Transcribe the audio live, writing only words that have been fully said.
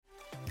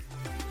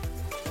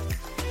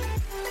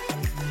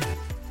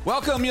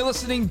Welcome. You're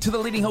listening to the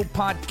Leading Hope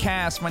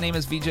Podcast. My name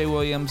is VJ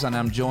Williams, and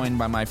I'm joined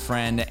by my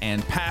friend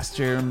and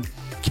pastor,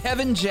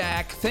 Kevin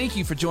Jack. Thank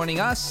you for joining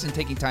us and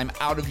taking time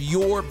out of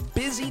your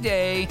busy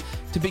day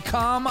to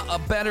become a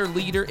better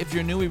leader. If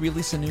you're new, we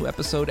release a new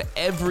episode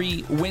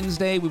every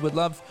Wednesday. We would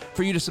love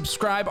for you to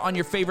subscribe on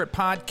your favorite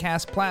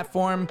podcast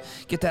platform.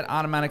 Get that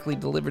automatically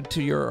delivered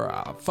to your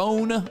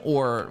phone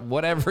or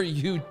whatever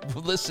you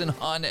listen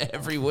on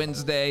every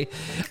Wednesday.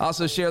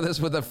 Also, share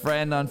this with a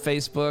friend on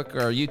Facebook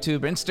or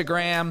YouTube or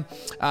Instagram.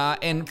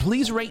 And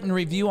please rate and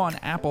review on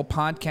Apple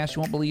Podcasts.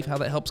 You won't believe how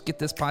that helps get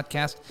this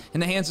podcast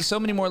in the hands of so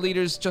many more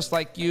leaders just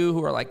like you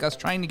who are like us,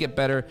 trying to get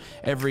better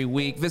every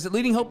week. Visit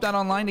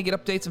leadinghope.online to get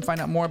updates and find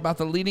out more about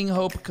the Leading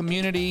Hope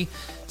community.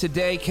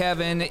 Today,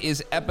 Kevin,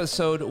 is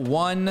episode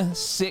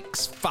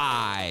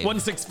 165.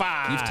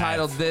 165. You've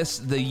titled this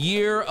The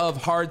Year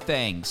of Hard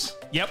Things.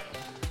 Yep.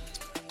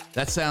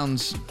 That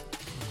sounds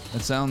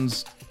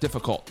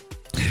difficult.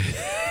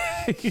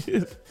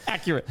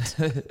 Accurate.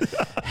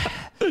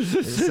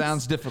 It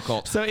sounds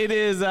difficult. So it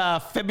is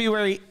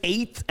February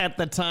 8th at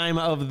the time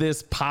of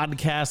this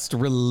podcast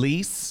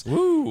release.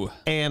 Woo.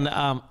 And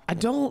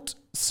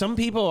some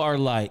people are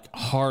like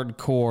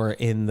hardcore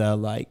in the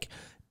like,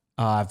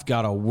 I've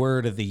got a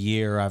word of the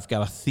year. I've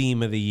got a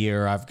theme of the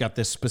year. I've got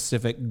this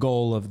specific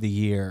goal of the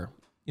year.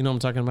 You know what I'm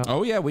talking about?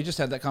 Oh, yeah. We just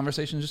had that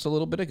conversation just a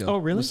little bit ago. Oh,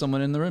 really? With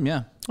someone in the room,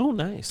 yeah. Oh,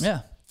 nice. Yeah.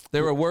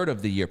 They're a word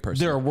of the year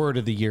person. They're a word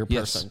of the year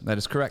person. Yes, that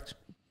is correct.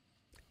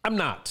 I'm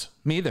not.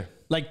 Me either.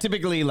 Like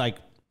typically, like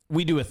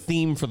we do a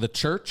theme for the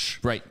church.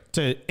 Right.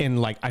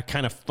 And like I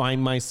kind of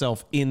find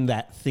myself in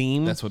that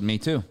theme. That's what me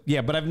too.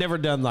 Yeah, but I've never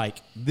done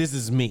like, this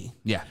is me.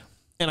 Yeah.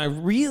 And I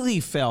really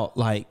felt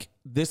like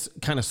this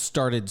kind of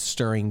started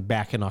stirring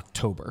back in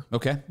October.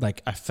 Okay.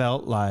 Like I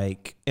felt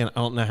like, and I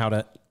don't know how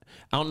to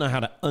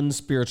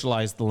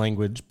unspiritualize the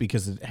language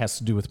because it has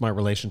to do with my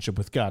relationship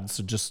with God.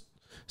 So just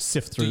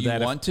sift through that.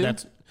 Do you want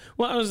to?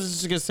 Well, I was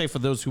just going to say for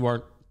those who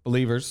aren't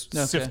believers,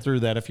 sift through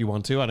that if you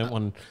want to. I didn't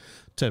want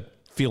to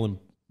feel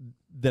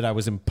that I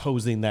was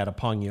imposing that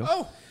upon you.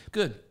 Oh,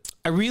 good.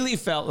 I really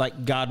felt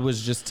like God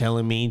was just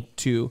telling me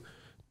to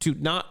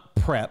not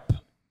prep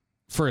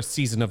for a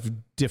season of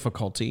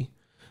difficulty,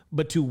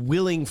 but to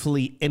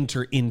willingly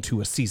enter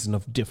into a season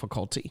of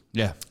difficulty.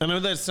 Yeah. I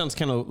know that sounds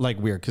kind of like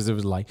weird because it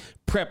was like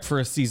prep for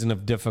a season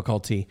of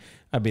difficulty.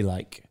 I'd be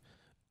like,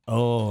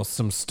 oh,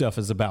 some stuff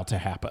is about to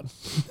happen.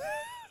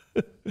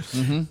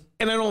 Mm-hmm.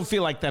 And I don't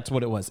feel like that's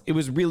what it was. It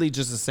was really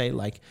just to say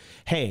like,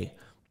 hey,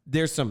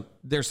 there's some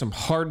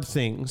hard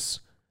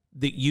things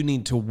that you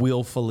need to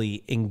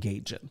willfully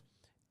engage in.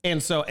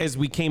 And so as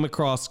we came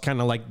across kind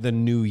of like the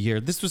new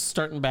year, this was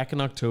starting back in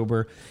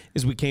October.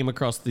 As we came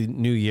across the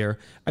new year,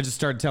 I just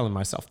started telling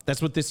myself,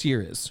 that's what this year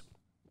is.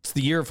 It's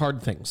the year of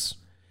hard things.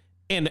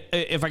 And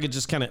if I could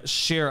just kind of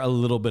share a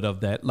little bit of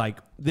that, like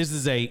this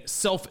is a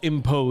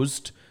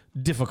self-imposed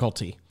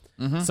difficulty.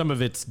 Mm-hmm. Some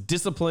of it's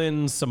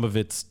discipline, some of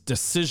it's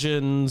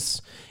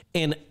decisions.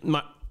 And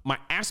my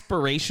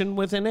aspiration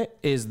within it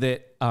is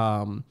that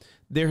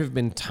there have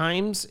been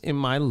times in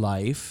my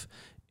life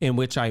in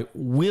which I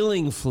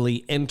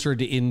willingly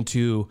entered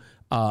into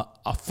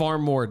a far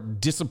more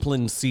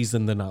disciplined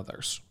season than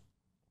others.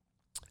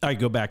 I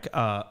go back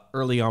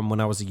early on when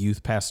I was a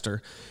youth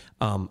pastor.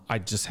 I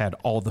just had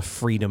all the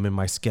freedom in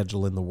my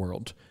schedule in the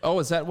world. Oh,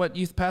 is that what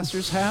youth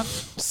pastors have?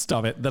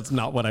 Stop it. That's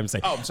not what I'm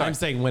saying. Oh, I'm sorry. I'm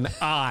saying when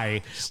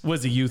I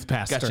was a youth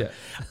pastor, Gotcha.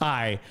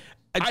 I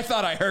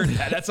thought I heard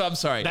that. I'm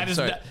sorry.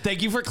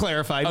 Thank you for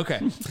clarifying.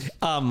 Okay.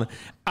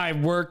 I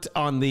worked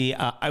on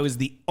I was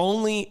the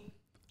only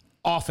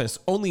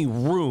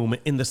room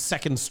in the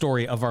second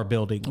story of our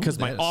building because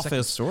my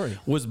office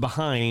was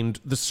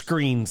behind the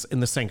screens in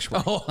the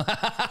sanctuary. Oh,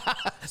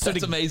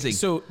 that's amazing.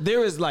 So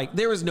there is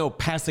no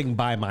passing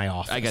by my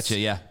office. I got you.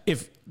 Yeah.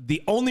 If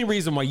the only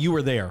reason why you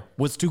were there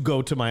was to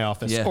go to my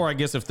office, or I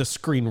guess if the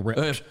screen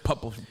ripped.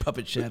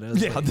 Puppet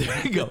shadows. Yeah,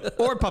 there you go.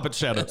 Or puppet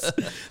shadows.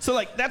 So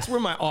like that's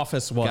where my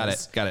office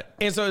was. Got it.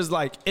 And so it was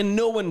like, and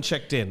no one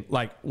checked in.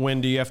 Like,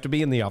 when do you have to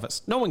be in the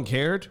office? No one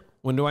cared.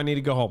 When do I need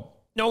to go home?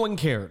 No one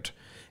cared.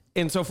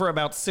 And so for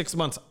about 6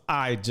 months,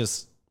 I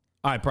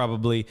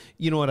probably,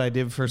 you know what I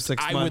did for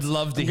 6 months? I would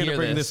love to hear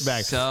bring this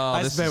back.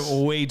 I spent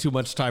way too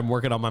much time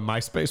working on my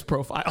MySpace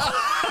profile.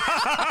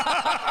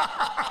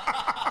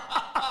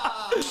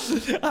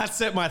 I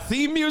set my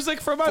theme music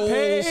for my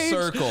page.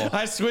 Full circle.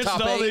 I switched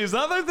Top all 8. these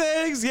other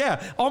things.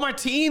 Yeah. All my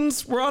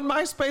teens were on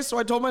MySpace, so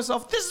I told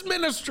myself, this is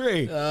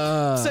ministry.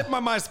 Set my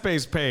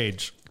MySpace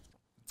page.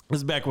 This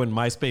is back when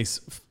MySpace,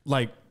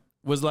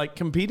 was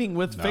competing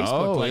with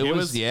Facebook. Like it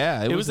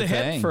was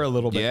ahead thing for a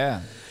little bit.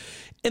 Yeah.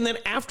 And then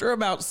after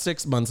about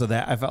 6 months of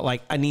that, I felt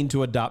like I need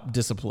to adopt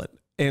discipline.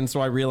 And so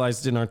I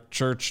realized in our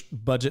church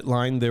budget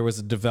line, there was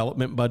a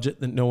development budget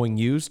that no one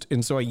used.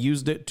 And so I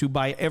used it to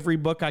buy every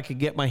book I could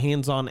get my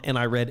hands on, and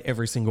I read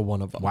every single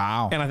one of them.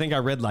 Wow. And I think I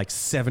read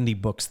 70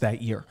 books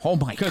that year. Oh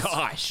my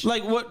gosh.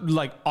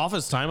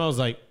 Office time, I was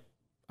like,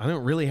 I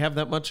don't really have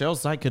that much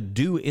else I could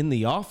do in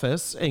the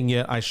office, and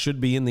yet I should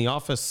be in the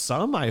office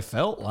some, I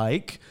felt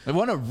like. I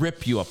want to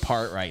rip you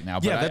apart right now,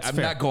 but I'm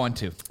not going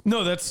to.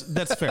 No, that's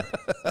fair.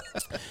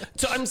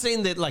 So I'm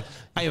saying that, like,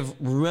 I have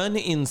run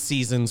in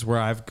seasons where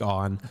I've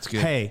gone,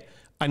 hey,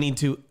 I need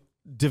to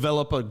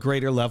develop a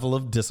greater level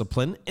of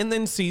discipline, and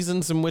then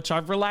seasons in which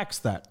I've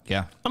relaxed that.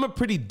 Yeah. I'm a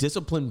pretty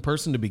disciplined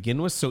person to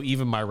begin with, so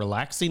even my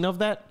relaxing of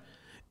that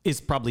is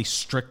probably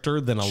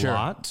stricter than a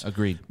lot.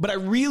 Agreed. But I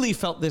really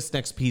felt this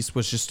next piece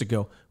was just to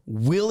go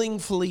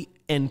willingly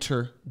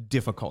enter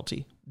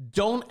difficulty.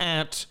 Don't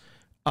at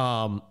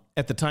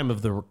the time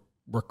of the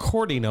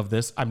recording of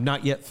this, I'm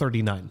not yet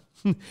 39.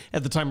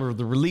 At the time of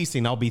the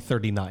releasing, I'll be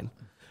 39.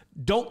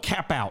 Don't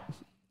cap out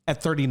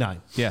at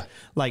 39. Yeah.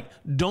 Like,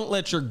 don't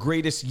let your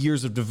greatest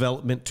years of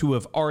development to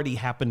have already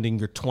happened in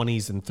your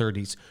 20s and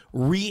 30s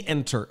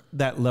re-enter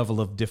that level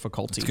of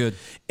difficulty. That's good.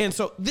 And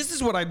so this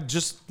is what I'd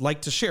just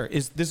like to share,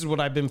 is this is what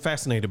I've been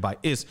fascinated by,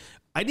 is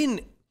I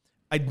didn't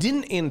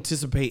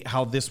anticipate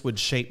how this would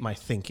shape my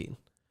thinking.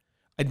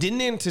 I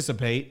didn't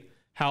anticipate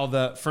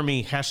how for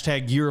me,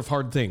 #year of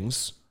hard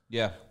things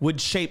would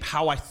shape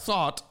how I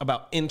thought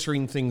about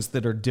entering things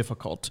that are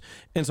difficult.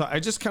 And so I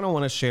just kind of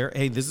want to share,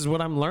 hey, this is what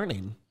I'm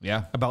learning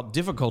about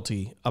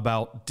difficulty,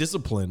 about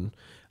discipline,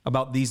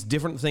 about these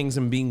different things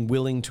and being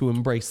willing to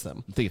embrace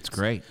them. I think it's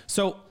great.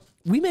 So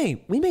we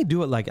may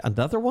do it like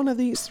another one of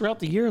these throughout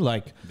the year,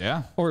 like,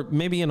 or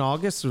maybe in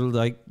August, or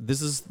like,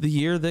 this is the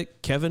year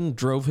that Kevin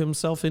drove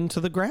himself into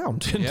the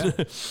ground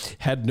and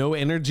had no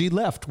energy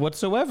left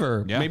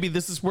whatsoever. Yeah. Maybe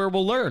this is where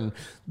we'll learn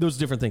those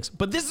different things.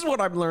 But this is what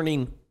I'm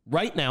learning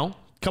right now,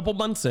 a couple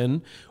months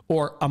in,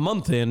 or a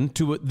month in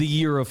to the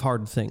year of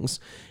hard things.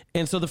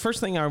 And so the first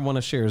thing I want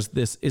to share is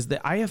this, is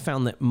that I have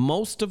found that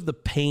most of the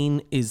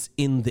pain is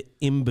in the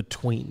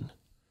in-between.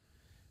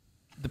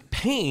 The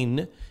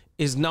pain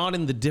is not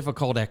in the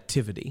difficult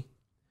activity.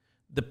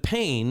 The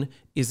pain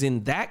is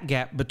in that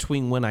gap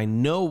between when I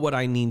know what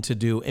I need to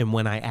do and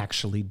when I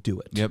actually do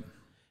it. Yep.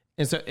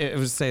 And so it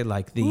would say,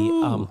 like,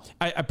 the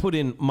I put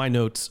in my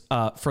notes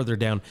further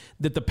down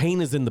that the pain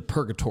is in the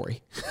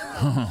purgatory.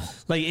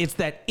 Like, it's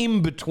that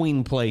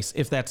in-between place,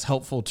 if that's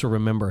helpful to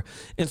remember.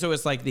 And so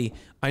it's like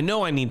I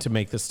know I need to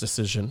make this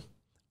decision.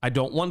 I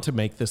don't want to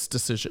make this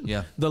decision.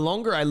 Yeah. The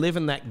longer I live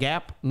in that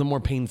gap, the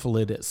more painful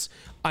it is.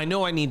 I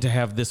know I need to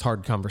have this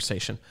hard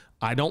conversation.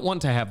 I don't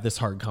want to have this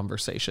hard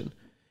conversation.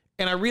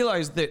 And I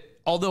realized that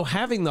although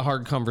having the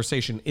hard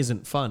conversation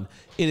isn't fun,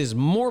 it is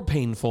more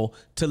painful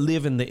to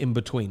live in the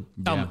in-between.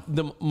 Yeah.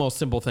 The most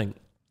simple thing,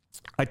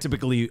 I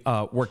typically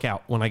work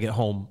out when I get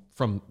home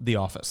from the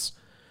office.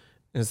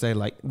 And say,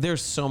 like,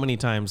 there's so many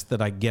times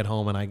that I get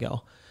home and I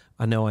go,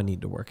 I know I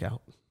need to work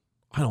out.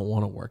 I don't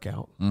want to work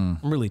out. I'm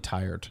really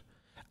tired.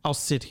 I'll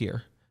sit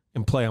here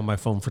and play on my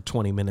phone for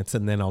 20 minutes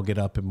and then I'll get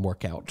up and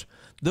work out.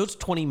 Those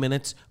 20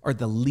 minutes are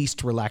the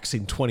least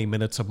relaxing 20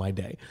 minutes of my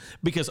day,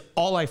 because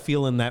all I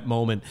feel in that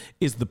moment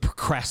is the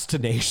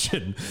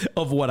procrastination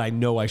of what I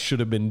know I should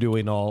have been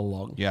doing all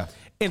along. Yeah.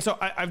 And so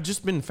I've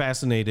just been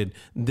fascinated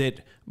that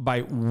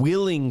by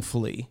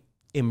willingly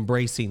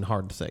embracing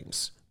hard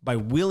things, by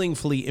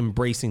willingly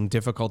embracing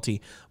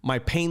difficulty, my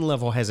pain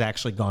level has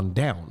actually gone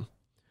down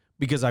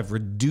because I've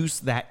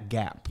reduced that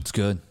gap. It's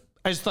good.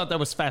 I just thought that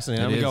was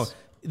fascinating. I would go,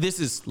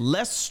 this is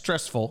less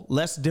stressful,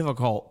 less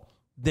difficult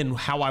than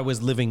how I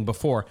was living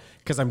before,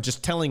 because I'm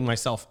just telling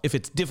myself, if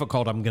it's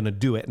difficult, I'm going to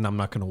do it and I'm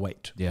not going to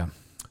wait. Yeah.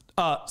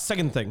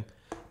 Second thing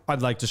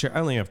I'd like to share,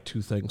 I only have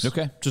two things.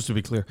 Okay. Just to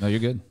be clear. No, you're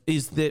good.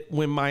 Is that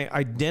when my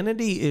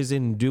identity is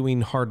in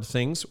doing hard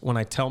things, when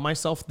I tell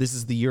myself this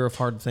is the year of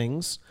hard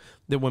things,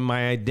 that when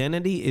my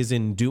identity is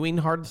in doing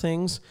hard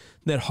things,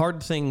 that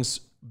hard things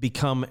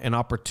become an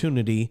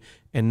opportunity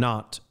and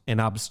not an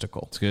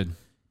obstacle. It's good.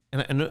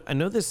 And I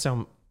know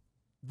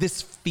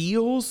this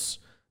feels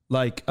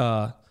like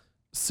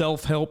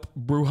self-help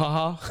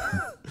brouhaha.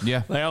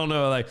 Yeah. Like, I don't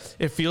know, like,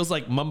 it feels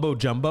like mumbo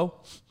jumbo.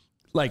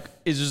 Like,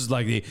 it's just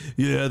like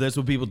that's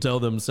what people tell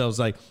themselves.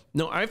 Like,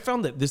 no, I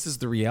found that this is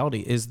the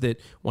reality, is that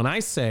when I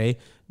say,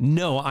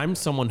 no, I'm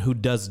someone who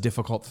does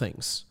difficult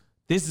things.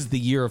 This is the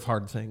year of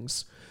hard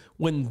things.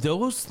 When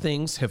those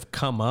things have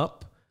come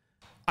up,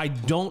 I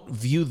don't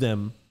view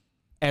them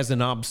as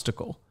an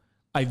obstacle.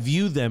 I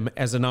view them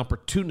as an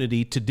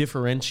opportunity to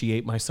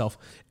differentiate myself.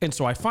 And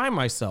so I find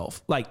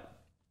myself, like,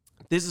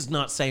 this is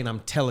not saying I'm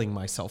telling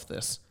myself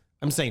this.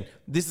 I'm saying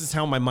this is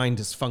how my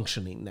mind is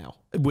functioning now,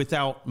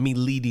 without me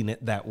leading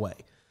it that way.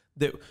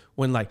 That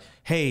when, like,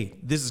 hey,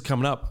 this is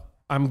coming up,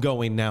 I'm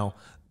going now.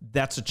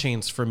 That's a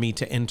chance for me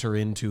to enter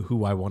into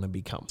who I want to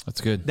become.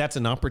 That's good. That's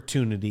an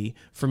opportunity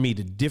for me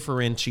to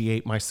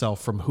differentiate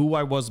myself from who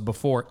I was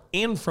before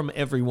and from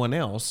everyone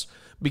else,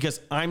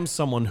 because I'm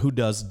someone who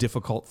does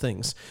difficult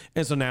things.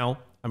 And so now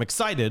I'm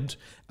excited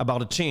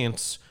about a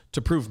chance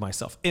to prove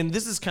myself. And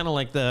this is kind of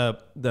like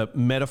the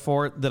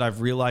metaphor that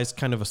I've realized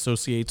kind of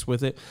associates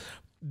with it,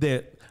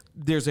 that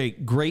there's a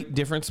great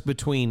difference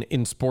between,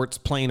 in sports,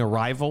 playing a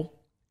rival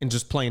and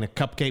just playing a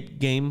cupcake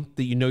game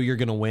that you know you're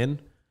going to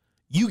win.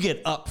 You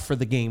get up for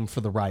the game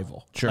for the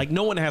rival. Sure. Like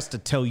no one has to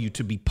tell you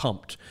to be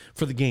pumped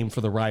for the game for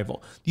the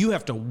rival. You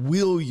have to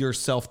will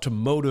yourself to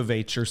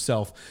motivate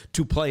yourself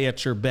to play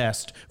at your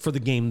best for the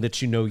game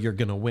that you know you're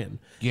going to win.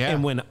 Yeah.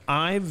 And when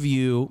I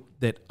view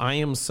that I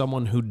am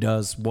someone who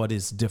does what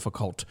is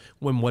difficult,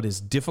 when what is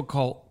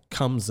difficult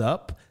comes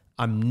up,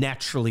 I'm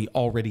naturally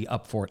already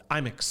up for it.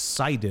 I'm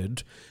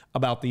excited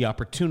about the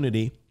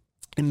opportunity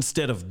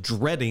instead of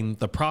dreading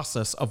the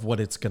process of what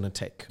it's going to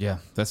take. Yeah,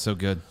 that's so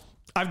good.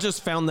 I've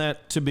just found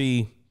that to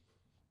be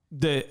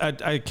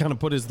I kind of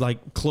put as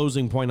like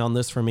closing point on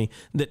this for me,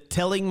 that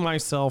telling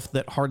myself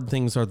that hard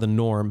things are the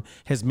norm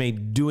has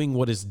made doing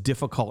what is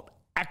difficult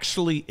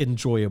actually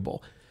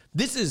enjoyable.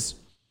 This is,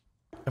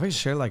 if I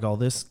share like all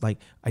this, like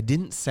I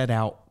didn't set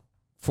out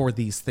for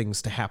these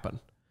things to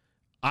happen.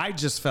 I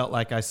just felt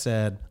like I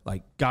said,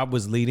 like God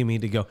was leading me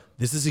to go,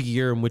 this is a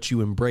year in which you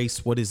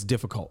embrace what is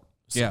difficult.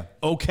 So, Yeah.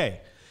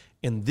 okay.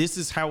 And this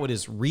is how it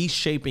is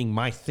reshaping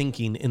my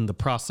thinking in the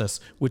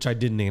process, which I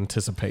didn't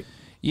anticipate.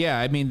 Yeah,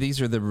 I mean,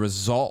 these are the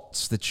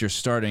results that you're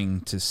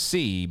starting to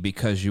see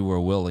because you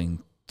were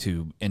willing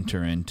to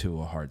enter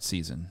into a hard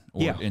season.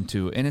 Or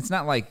and it's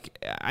not like,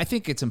 I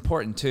think it's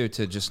important too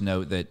to just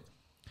note that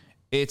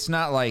it's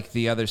not like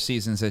the other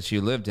seasons that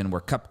you lived in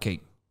were cupcake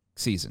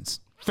seasons.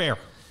 Fair.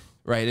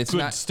 Right, it's Good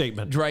not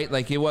statement. Right,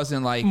 like it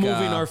wasn't like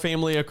Moving our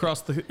family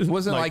across the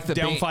wasn't like the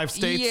down 5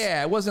 states.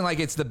 Yeah, it wasn't like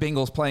it's the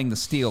Bengals playing the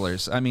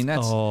Steelers. I mean,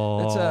 that's you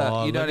know what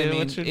I mean.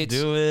 What you're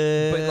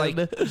doing.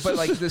 But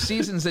like the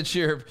seasons that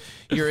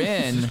you're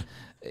in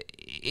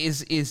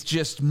is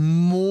just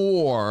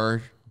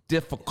more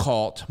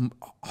difficult,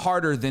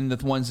 harder than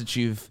the ones that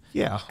you've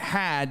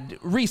had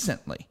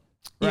recently,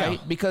 right? Yeah.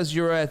 Because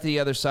you're at the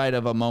other side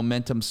of a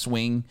momentum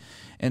swing.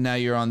 And now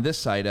you're on this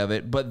side of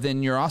it, but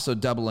then you're also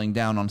doubling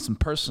down on some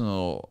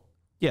personal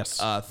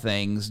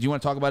things. Do you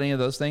want to talk about any of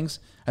those things?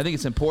 I think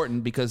it's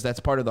important because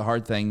that's part of the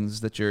hard things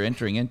that you're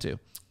entering into.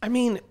 I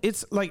mean,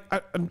 it's like... I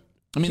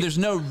mean, there's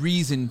no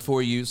reason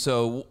for you,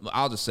 so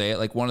I'll just say it.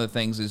 Like, one of the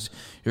things is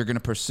you're going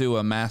to pursue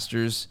a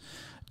master's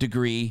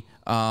degree,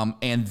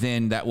 and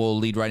then that will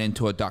lead right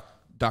into a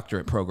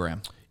doctorate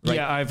program. Right?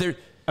 Yeah,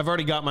 I've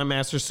already got my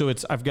master's, so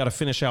I've got to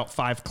finish out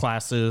 5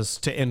 classes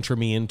to enter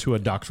me into a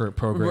doctorate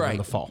program in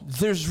the fall.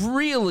 There's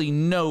really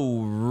no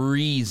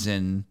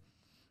reason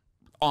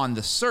on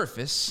the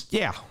surface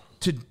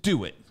to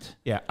do it.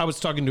 Yeah, I was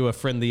talking to a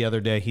friend the other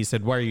day. He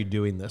said, why are you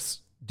doing this?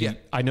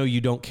 I know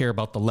you don't care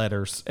about the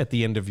letters at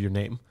the end of your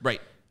name.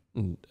 Right.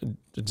 And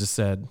I just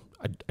said,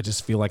 I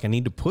just feel like I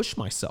need to push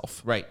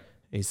myself. Right.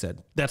 He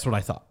said, that's what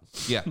I thought.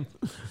 Yeah.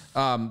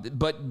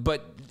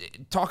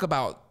 But talk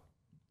about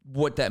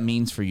what that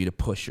means for you to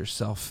push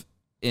yourself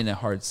in a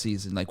hard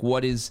season. Like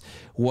what is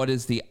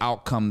the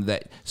outcome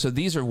so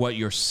these are what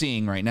you're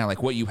seeing right now.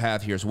 Like what you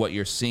have here is what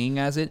you're seeing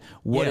as it.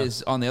 What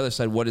is on the other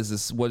side? What is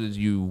this? What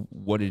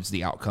is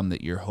the outcome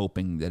that you're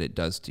hoping that it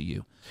does to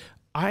you?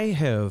 I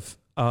have,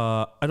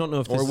 I don't know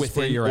if this is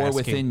where you're asking,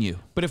 within you,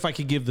 but if I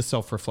could give the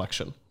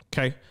self-reflection,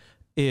 okay,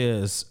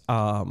 is,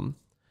 I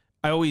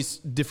always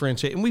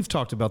differentiate, and we've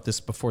talked about this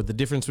before, the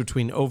difference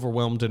between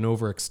overwhelmed and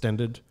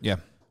overextended. Yeah.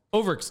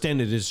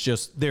 Overextended is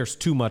just there's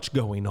too much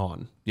going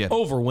on. Yeah.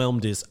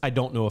 Overwhelmed is I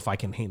don't know if I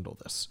can handle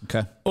this.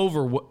 Okay.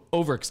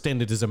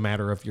 Overextended is a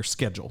matter of your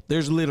schedule.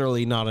 There's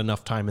literally not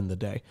enough time in the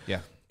day.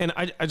 Yeah. And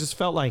I just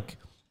felt like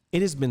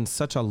it has been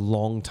such a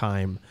long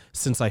time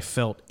since I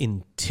felt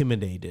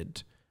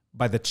intimidated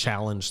by the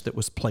challenge that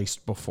was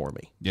placed before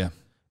me. Yeah.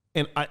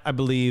 And I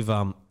believe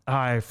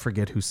I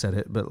forget who said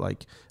it, but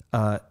like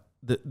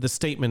the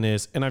statement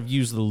is, and I've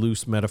used the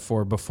loose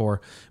metaphor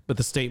before, but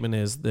the statement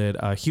is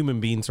that human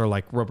beings are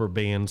like rubber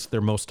bands. They're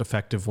most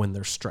effective when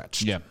they're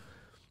stretched. Yeah.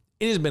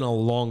 It has been a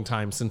long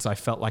time since I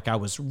felt like I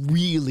was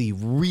really,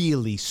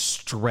 really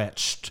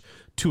stretched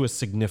to a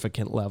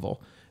significant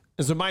level.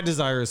 And so my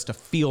desire is to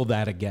feel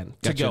that again,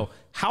 to go,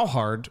 how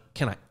hard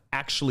can I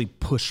actually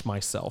push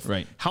myself?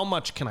 Right. How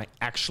much can I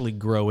actually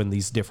grow in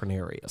these different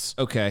areas?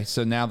 Okay,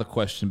 so now the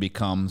question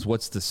becomes,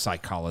 what's the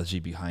psychology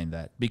behind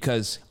that?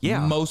 Because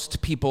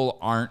most people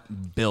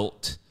aren't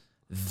built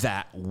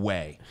that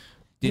way.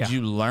 Did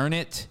you learn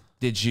it?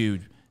 Did you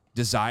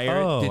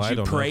desire it? Did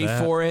you pray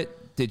for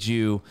it? Did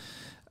you,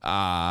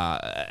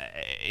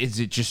 is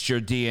it just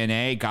your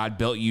DNA? God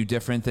built you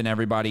different than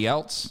everybody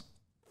else?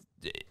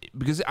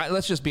 Because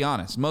let's just be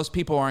honest. Most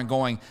people aren't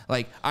going,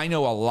 like, I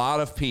know a lot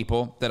of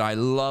people that I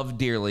love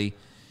dearly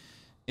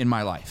in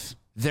my life.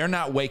 They're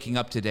not waking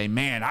up today,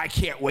 man, I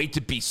can't wait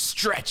to be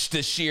stretched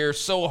this year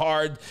so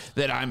hard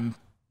that I'm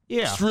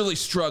really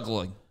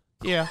struggling.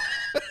 Yeah.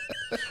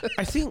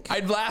 I think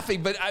I'm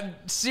laughing, but I'm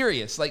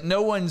serious. Like,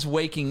 no one's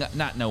waking up,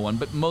 not no one,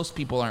 but most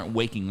people aren't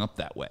waking up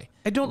that way.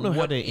 I don't know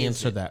how to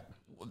answer that.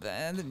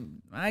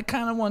 I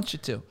kind of want you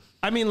to.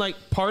 I mean, like,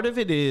 part of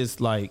it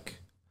is like,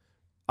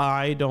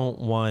 I don't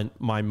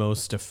want my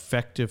most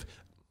effective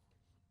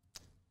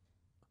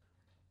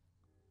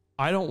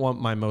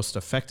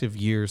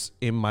years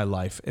in my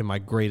life and my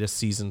greatest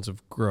seasons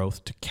of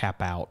growth to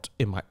cap out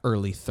in my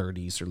early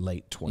 30s or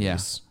late 20s. Yeah.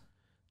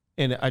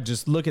 And I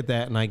just look at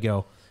that and I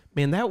go,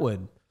 man, that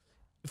would,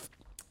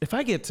 if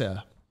I get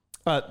to,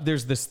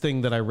 there's this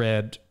thing that I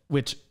read,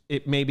 which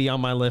it may be on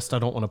my list. I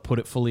don't want to put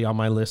it fully on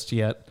my list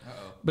yet.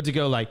 But to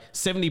go like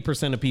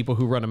 70% of people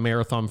who run a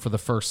marathon for the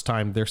first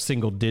time, their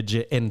single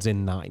digit ends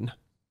in 9.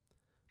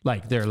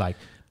 Like they're like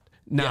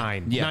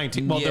 9,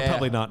 19. Well, they're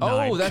probably not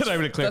 9. Oh,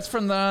 that's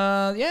from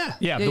the,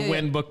 the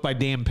When book by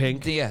Dan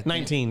Pink. Yeah.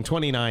 19,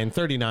 29,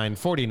 39,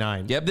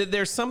 49. Yep.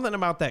 There's something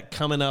about that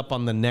coming up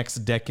on the next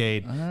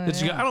decade.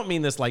 That you go, I don't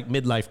mean this like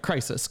midlife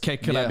crisis.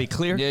 Can I be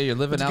clear? Yeah, you're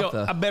living out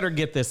I better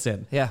get this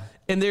in. Yeah.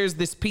 And there's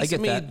this piece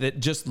of me that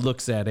just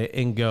looks at it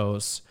and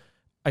goes,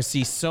 I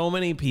see so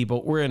many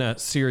people. We're in a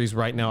series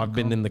right now. I've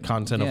been in the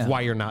content of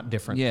why you're not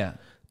different. Yeah.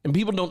 And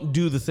people don't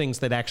do the things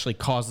that actually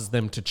causes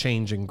them to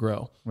change and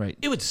grow. Right.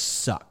 It would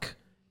suck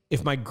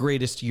if my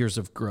greatest years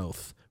of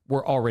growth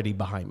were already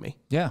behind me.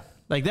 Yeah.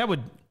 Like that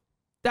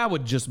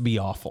would just be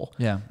awful.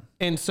 Yeah.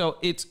 And so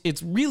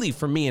it's really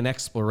for me an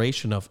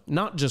exploration of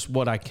not just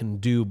what I can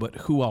do, but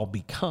who I'll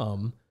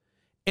become.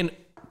 And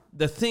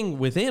the thing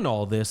within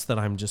all this that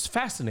I'm just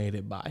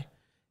fascinated by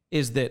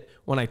is that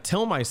when I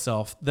tell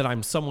myself that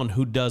I'm someone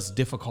who does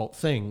difficult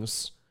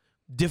things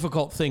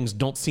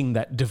don't seem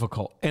that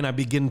difficult, and I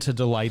begin to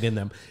delight in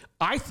them.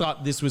 I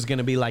thought this was going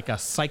to be like a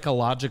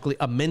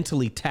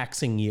mentally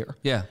taxing year.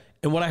 Yeah.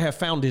 And what I have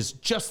found is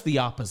just the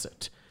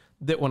opposite.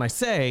 That when I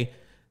say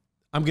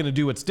I'm going to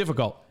do what's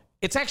difficult,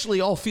 it's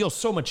actually all feels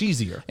so much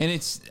easier. And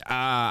it's,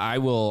 I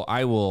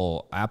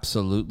will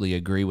absolutely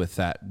agree with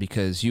that,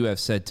 because you have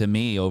said to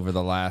me over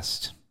the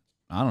last,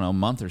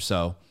 month or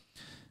so,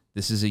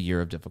 this is a year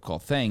of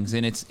difficult things.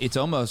 And it's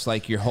almost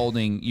like you're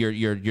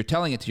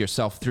telling it to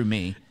yourself through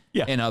me.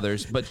 And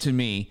others, but to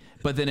me.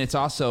 But then it's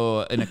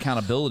also an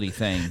accountability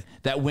thing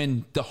that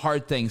when the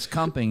hard thing's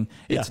coming,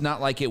 it's not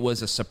like it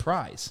was a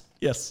surprise.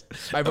 Yes.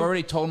 I've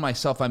already told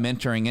myself I'm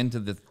entering into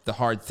the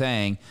hard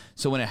thing.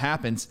 So when it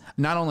happens,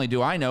 not only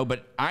do I know,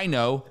 but I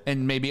know,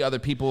 and maybe other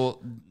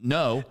people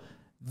know,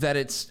 that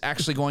it's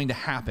actually going to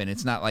happen.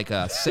 It's not like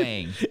a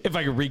saying. If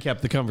I could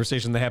recap the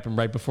conversation that happened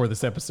right before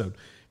this episode,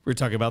 we were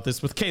talking about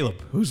this with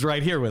Caleb, who's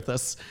right here with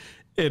us.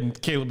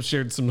 And Caleb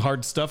shared some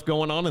hard stuff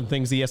going on and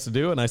things he has to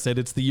do. And I said,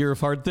 it's the year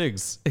of hard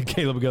things. And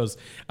Caleb goes,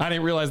 I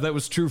didn't realize that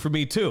was true for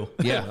me too.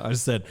 Yeah. I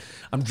said,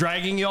 I'm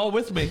dragging y'all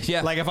with me.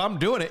 Yeah. Like if I'm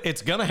doing it,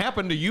 it's going to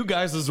happen to you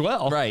guys as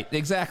well. Right.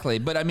 Exactly.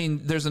 But I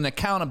mean, there's an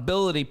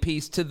accountability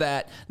piece to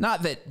that.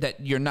 Not that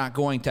you're not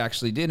going to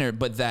actually dinner,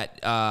 but that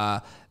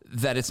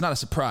it's not a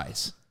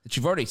surprise, that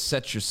you've already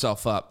set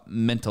yourself up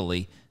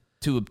mentally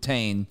to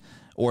obtain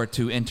or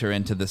to enter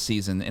into the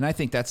season. And I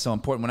think that's so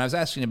important. When I was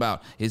asking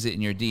about, is it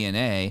in your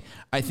DNA?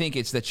 I think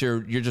it's that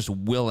you're just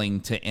willing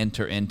to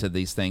enter into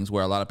these things,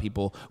 where a lot of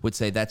people would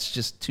say that's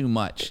just too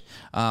much.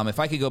 If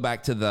I could go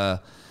back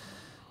to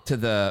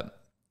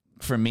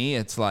for me,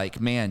 it's like,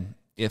 man,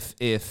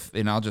 if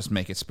and I'll just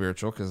make it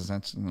spiritual, because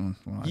that's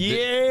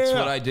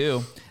what I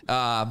do.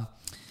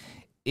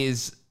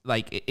 Is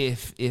like,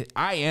 if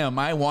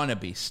I want to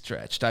be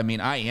stretched. I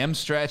mean, I am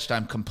stretched.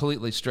 I'm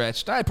completely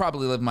stretched. I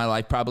probably live my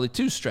life probably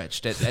too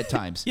stretched at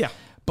times. Yeah.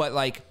 But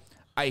like,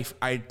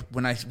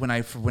 when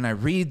I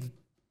read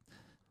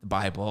the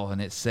Bible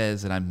and it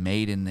says that I'm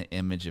made in the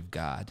image of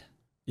God.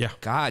 Yeah.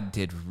 God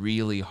did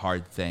really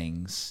hard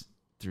things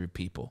through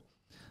people.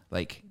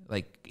 Like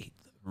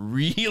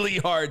really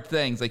hard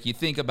things. Like you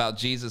think about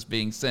Jesus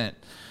being sent.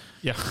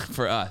 Yeah,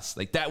 for us.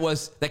 Like that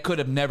could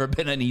have never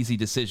been an easy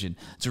decision.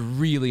 It's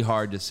really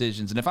hard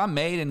decisions. And if I'm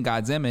made in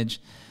God's image,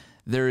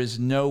 there is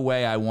no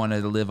way I want to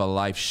live a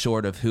life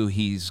short of who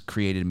he's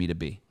created me to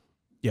be.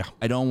 Yeah.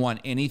 I don't want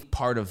any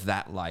part of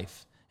that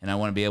life. And I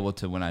want to be able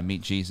to, when I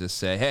meet Jesus,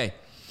 say, hey,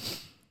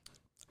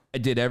 I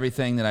did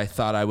everything that I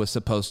thought I was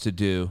supposed to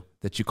do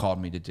that you called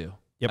me to do.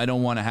 Yep. I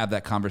don't want to have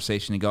that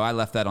conversation and go, I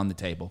left that on the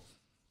table.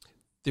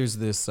 There's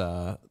this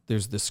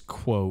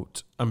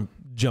quote. I'm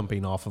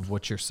jumping off of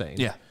what you're saying.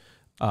 Yeah.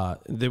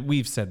 That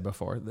we've said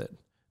before, that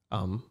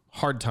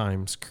hard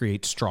times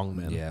create strong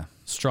men. Yeah.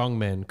 Strong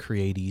men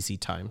create easy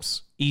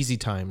times. Easy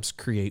times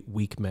create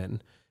weak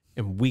men,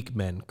 and weak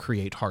men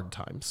create hard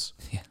times.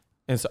 Yeah.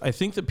 And so I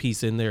think the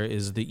piece in there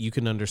is that you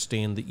can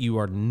understand that you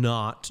are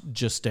not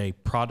just a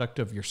product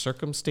of your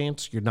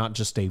circumstance. You're not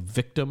just a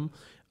victim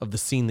of the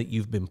scene that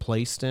you've been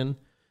placed in.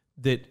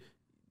 That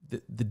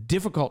the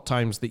difficult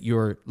times that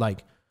you're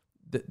like,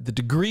 the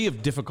degree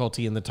of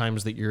difficulty in the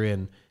times that you're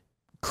in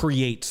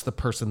creates the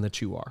person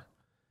that you are.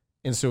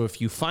 And so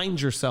if you find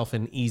yourself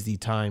in easy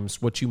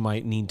times, what you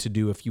might need to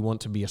do if you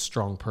want to be a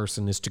strong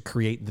person is to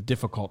create the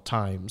difficult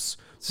times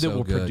that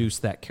will produce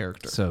that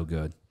character. So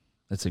good.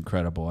 That's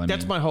incredible.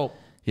 That's my hope.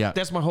 Yeah.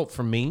 That's my hope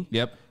for me.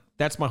 Yep.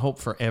 That's my hope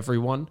for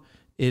everyone,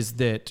 is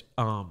that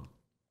I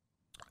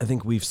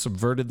think we've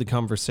subverted the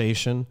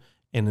conversation,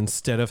 and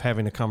instead of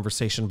having a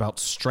conversation about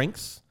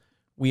strength,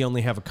 we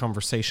only have a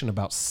conversation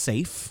about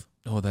safe.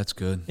 Oh, that's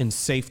good. And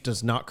safe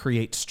does not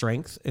create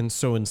strength. And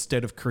so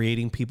instead of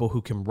creating people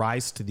who can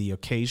rise to the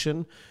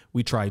occasion,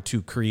 we try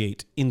to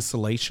create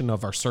insulation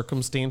of our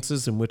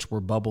circumstances in which we're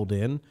bubbled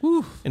in.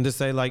 Woo. And to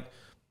say, like,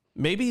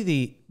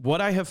 maybe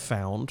what I have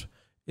found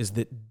is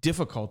that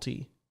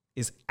difficulty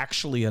is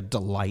actually a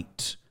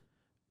delight.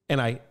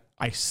 And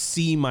I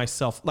see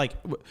myself, like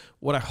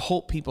what I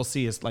hope people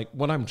see is like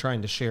what I'm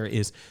trying to share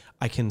is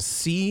I can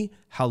see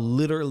how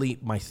literally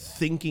my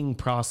thinking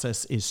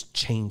process is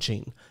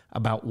changing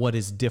about what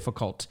is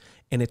difficult.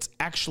 And it's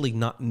actually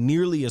not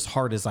nearly as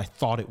hard as I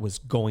thought it was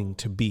going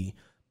to be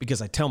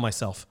because I tell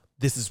myself,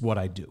 this is what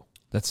I do.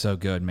 That's so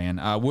good, man.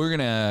 We're going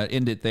to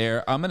end it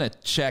there. I'm going to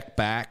check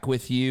back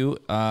with you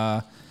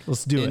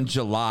Let's do in it.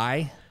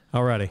 July.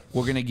 Alrighty.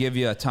 We're going to give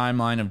you a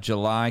timeline of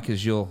July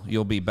because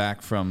you'll be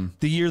back from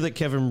The year that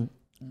Kevin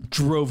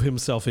drove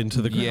himself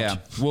into the ground. Yeah.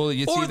 Well,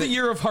 you Or see the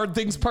year of hard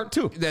things part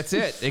 2. That's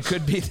it. It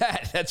could be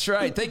that. That's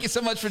right. Thank you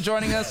so much for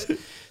joining us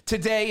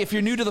today. If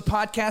you're new to the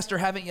podcast or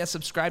haven't yet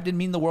subscribed, it'd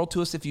mean the world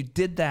to us if you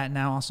did that.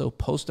 Now also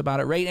post about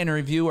it, rate and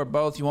review or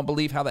both. You won't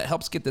believe how that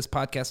helps get this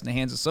podcast in the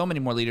hands of so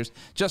many more leaders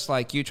just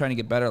like you trying to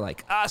get better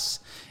like us.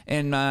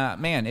 And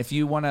man, if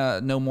you want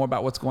to know more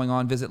about what's going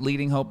on, visit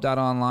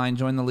leadinghope.online,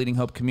 join the Leading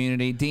Hope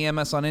community, DM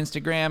us on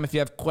Instagram. If you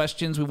have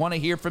questions, we want to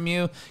hear from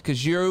you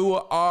because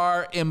you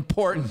are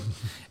important.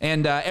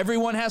 And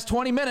everyone has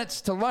 20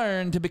 minutes to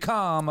learn to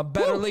become a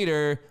better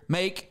leader.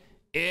 Make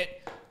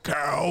it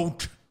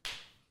count.